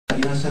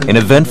An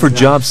event for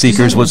job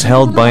seekers was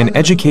held by an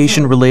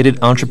education-related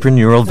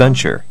entrepreneurial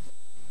venture.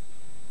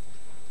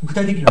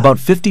 About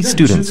 50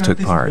 students took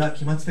part.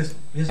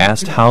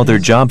 Asked how their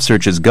job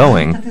search is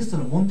going,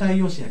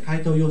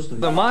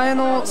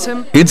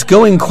 it's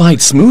going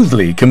quite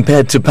smoothly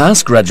compared to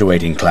past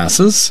graduating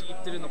classes.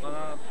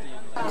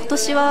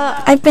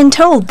 I've been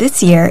told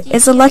this year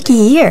is a lucky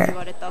year.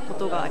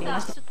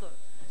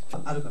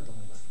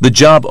 the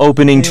job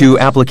opening to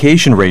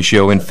application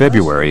ratio in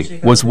February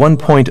was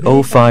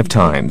 1.05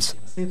 times,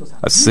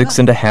 a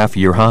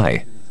 6.5-year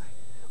high.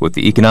 With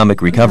the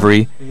economic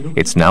recovery,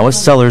 it's now a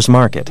seller's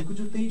market.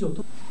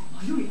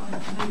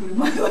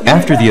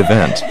 After the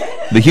event,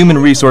 the human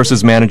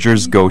resources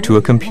managers go to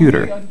a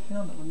computer.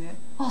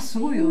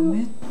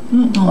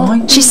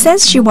 She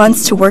says she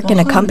wants to work in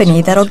a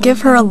company that'll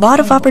give her a lot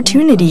of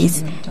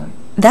opportunities.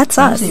 That's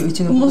us.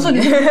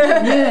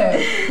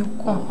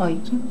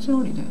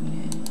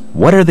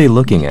 What are they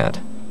looking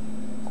at?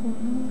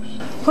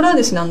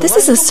 This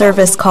is a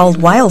service called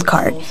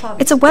Wildcard.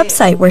 It's a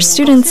website where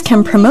students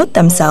can promote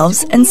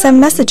themselves and send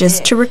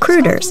messages to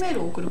recruiters.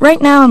 Right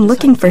now I'm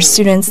looking for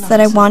students that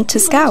I want to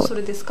scout.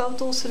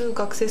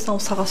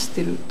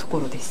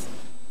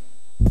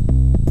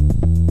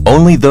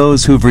 Only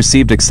those who've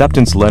received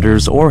acceptance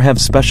letters or have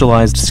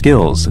specialized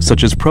skills,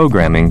 such as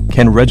programming,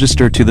 can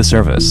register to the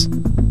service.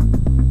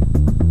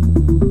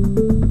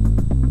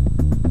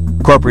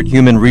 Corporate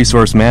human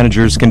resource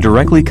managers can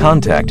directly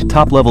contact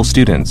top-level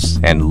students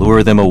and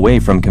lure them away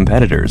from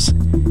competitors.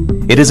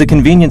 It is a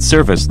convenient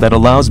service that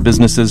allows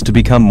businesses to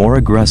become more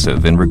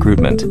aggressive in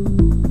recruitment.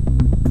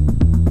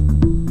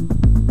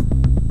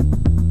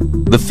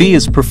 The fee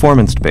is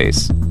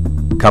performance-based.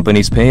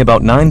 Companies pay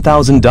about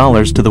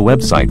 $9,000 to the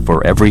website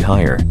for every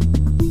hire.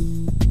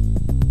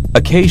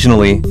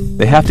 Occasionally,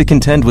 they have to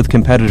contend with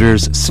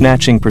competitors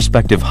snatching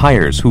prospective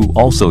hires who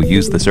also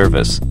use the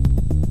service.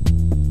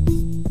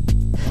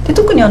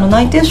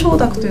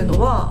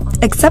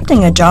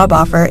 Accepting a job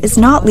offer is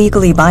not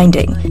legally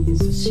binding.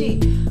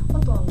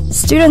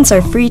 Students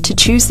are free to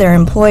choose their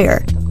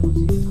employer,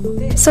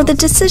 so the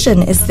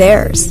decision is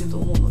theirs.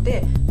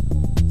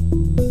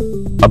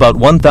 About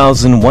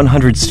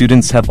 1,100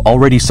 students have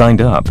already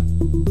signed up,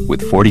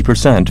 with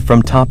 40%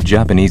 from top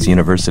Japanese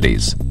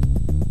universities.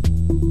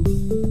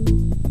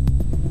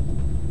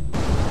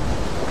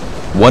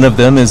 One of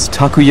them is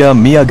Takuya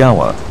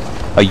Miyagawa,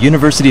 a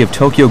University of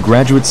Tokyo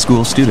graduate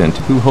school student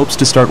who hopes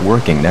to start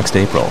working next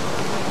April.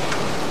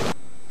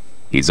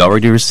 He's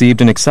already received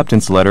an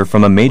acceptance letter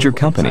from a major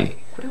company,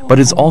 but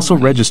is also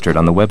registered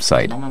on the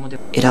website.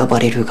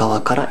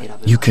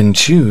 You can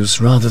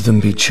choose rather than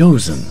be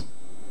chosen.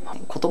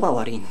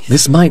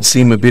 This might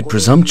seem a bit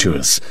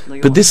presumptuous,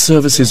 but this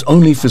service is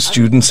only for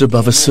students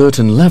above a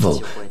certain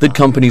level that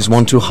companies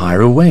want to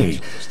hire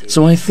away,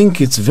 so I think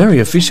it's very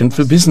efficient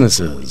for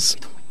businesses.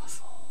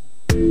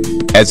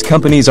 As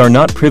companies are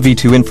not privy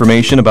to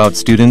information about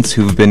students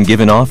who've been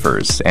given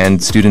offers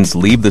and students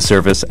leave the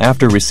service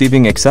after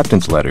receiving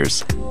acceptance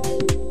letters,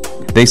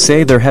 they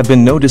say there have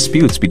been no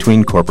disputes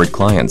between corporate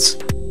clients.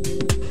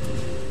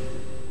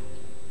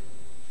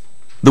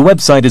 The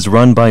website is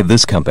run by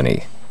this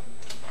company.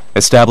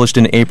 Established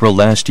in April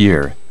last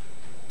year,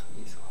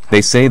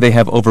 they say they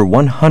have over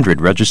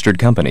 100 registered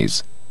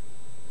companies.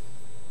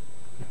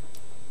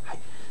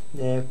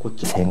 By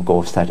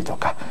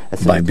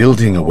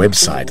building a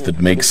website that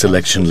makes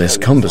selection less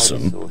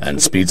cumbersome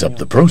and speeds up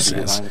the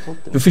process,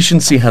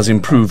 efficiency has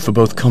improved for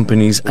both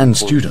companies and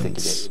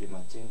students.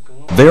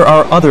 There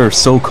are other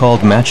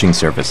so-called matching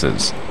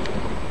services.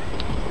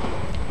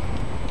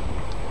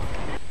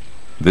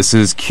 This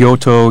is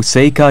Kyoto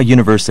Seika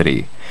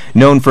University,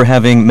 known for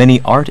having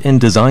many art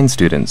and design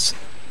students.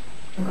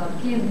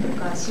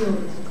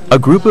 A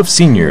group of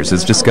seniors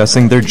is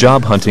discussing their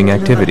job hunting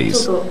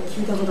activities.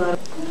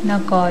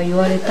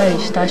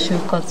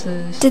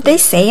 Did they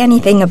say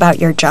anything about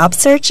your job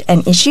search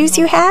and issues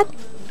you had?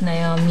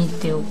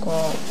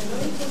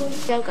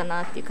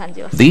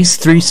 These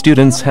three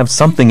students have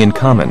something in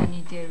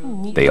common.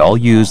 They all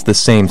use the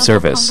same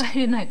service.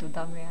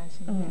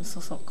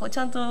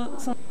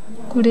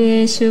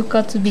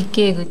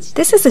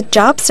 This is a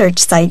job search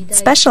site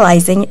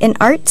specializing in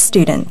art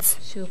students.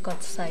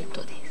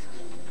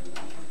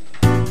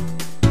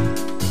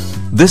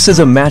 This is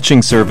a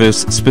matching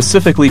service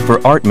specifically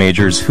for art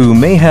majors who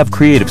may have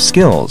creative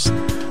skills,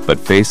 but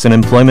face an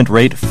employment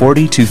rate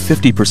 40 to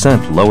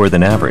 50% lower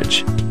than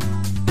average.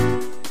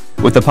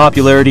 With the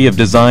popularity of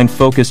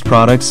design-focused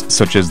products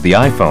such as the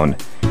iPhone,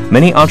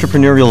 many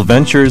entrepreneurial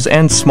ventures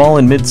and small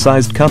and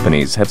mid-sized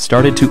companies have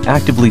started to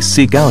actively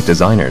seek out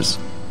designers.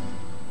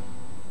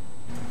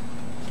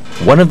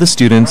 One of the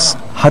students,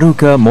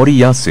 Haruka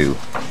Moriyasu,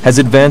 has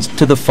advanced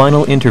to the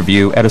final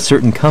interview at a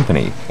certain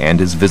company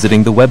and is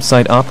visiting the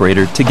website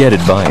operator to get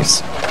advice.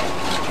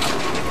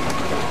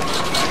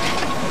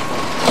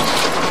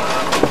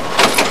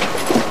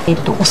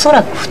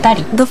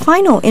 The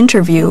final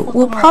interview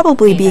will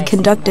probably be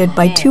conducted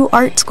by 2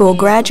 art school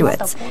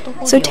graduates,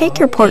 so take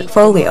your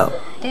portfolio.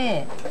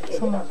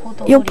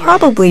 You'll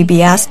probably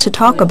be asked to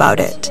talk about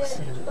it.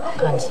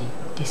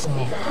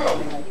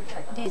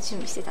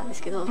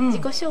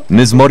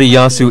 Ms.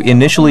 Moriyasu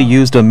initially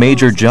used a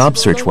major job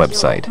search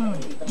website,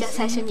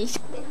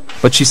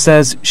 but she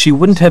says she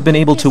wouldn't have been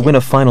able to win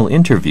a final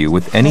interview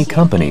with any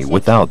company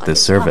without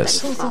this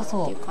service.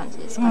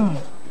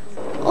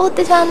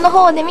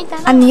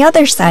 On the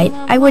other site,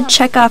 I would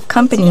check off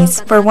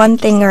companies for one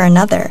thing or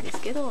another.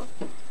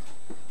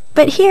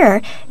 But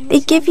here, they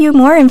give you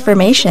more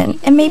information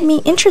and made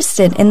me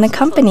interested in the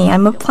company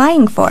I'm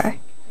applying for.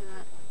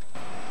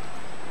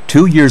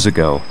 2 years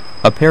ago,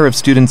 a pair of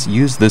students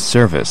used this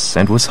service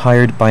and was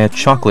hired by a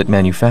chocolate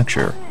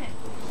manufacturer.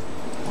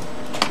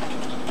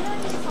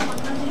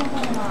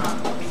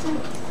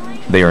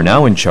 They are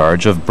now in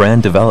charge of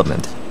brand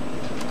development.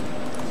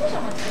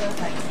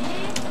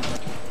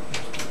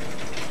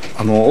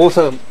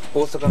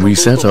 We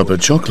set up a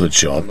chocolate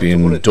shop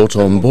in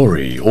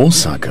Dotonbori,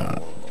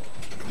 Osaka.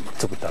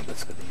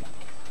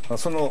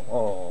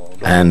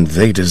 And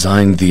they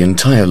designed the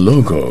entire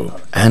logo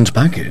and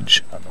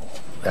package.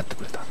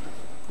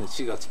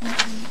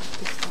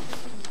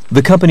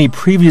 The company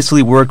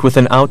previously worked with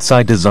an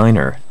outside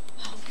designer,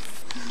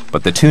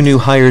 but the two new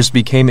hires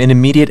became an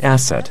immediate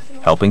asset,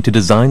 helping to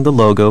design the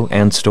logo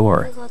and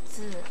store.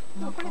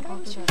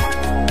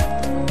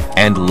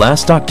 And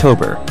last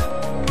October,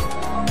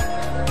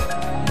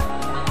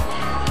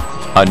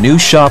 a new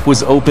shop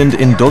was opened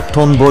in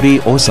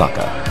Dotonbori,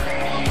 Osaka.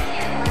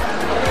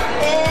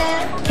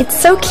 It's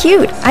so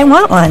cute. I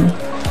want one.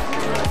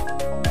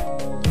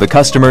 The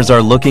customers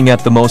are looking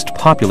at the most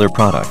popular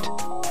product,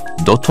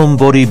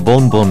 Dotonbori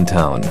Bonbon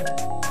Town.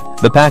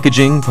 The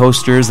packaging,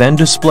 posters, and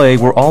display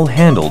were all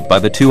handled by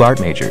the two art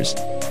majors.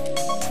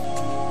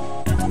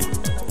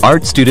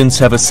 Art students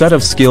have a set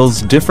of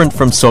skills different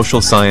from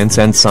social science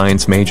and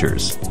science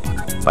majors.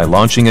 By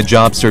launching a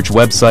job search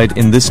website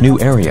in this new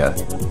area,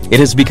 it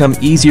has become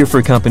easier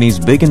for companies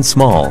big and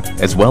small,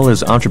 as well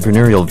as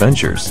entrepreneurial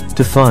ventures,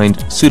 to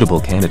find suitable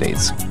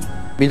candidates.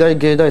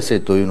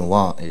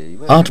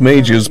 Art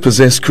majors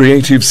possess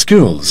creative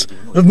skills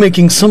of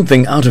making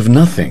something out of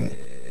nothing.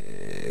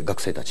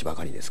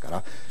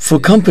 For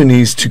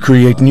companies to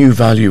create new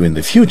value in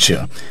the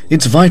future,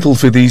 it's vital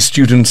for these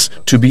students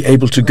to be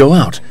able to go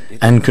out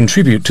and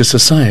contribute to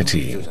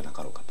society.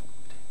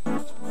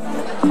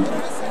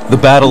 The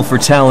battle for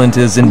talent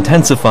is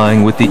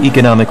intensifying with the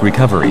economic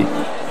recovery.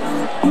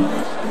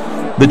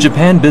 The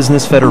Japan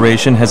Business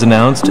Federation has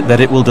announced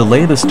that it will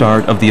delay the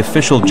start of the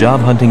official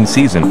job hunting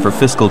season for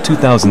fiscal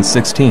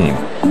 2016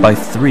 by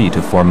 3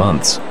 to 4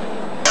 months.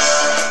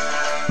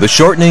 The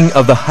shortening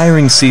of the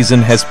hiring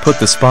season has put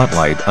the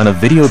spotlight on a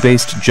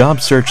video-based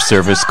job search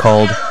service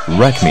called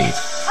RecMe.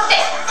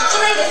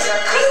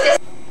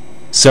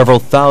 Several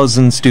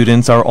thousand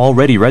students are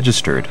already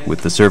registered,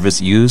 with the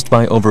service used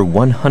by over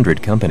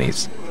 100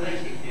 companies.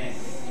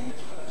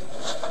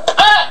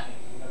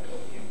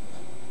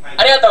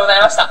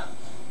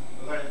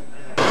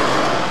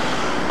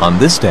 On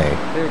this day,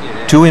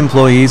 2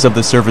 employees of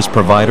the service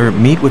provider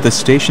meet with a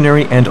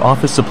stationery and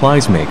office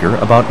supplies maker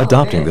about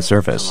adopting the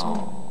service.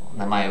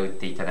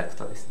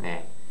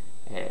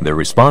 Their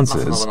response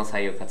is,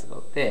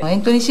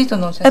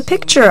 A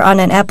picture on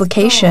an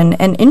application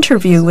and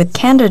interview with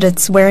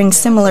candidates wearing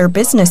similar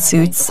business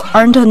suits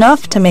aren't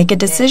enough to make a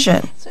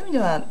decision.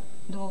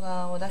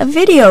 A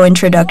video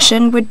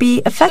introduction would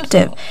be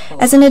effective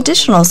as an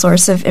additional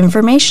source of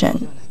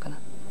information.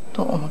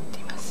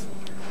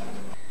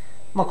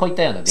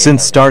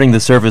 Since starting the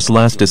service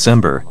last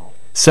December,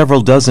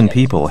 several dozen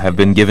people have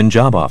been given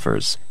job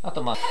offers.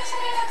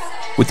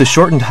 With the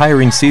shortened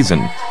hiring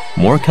season,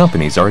 more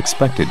companies are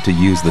expected to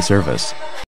use the service.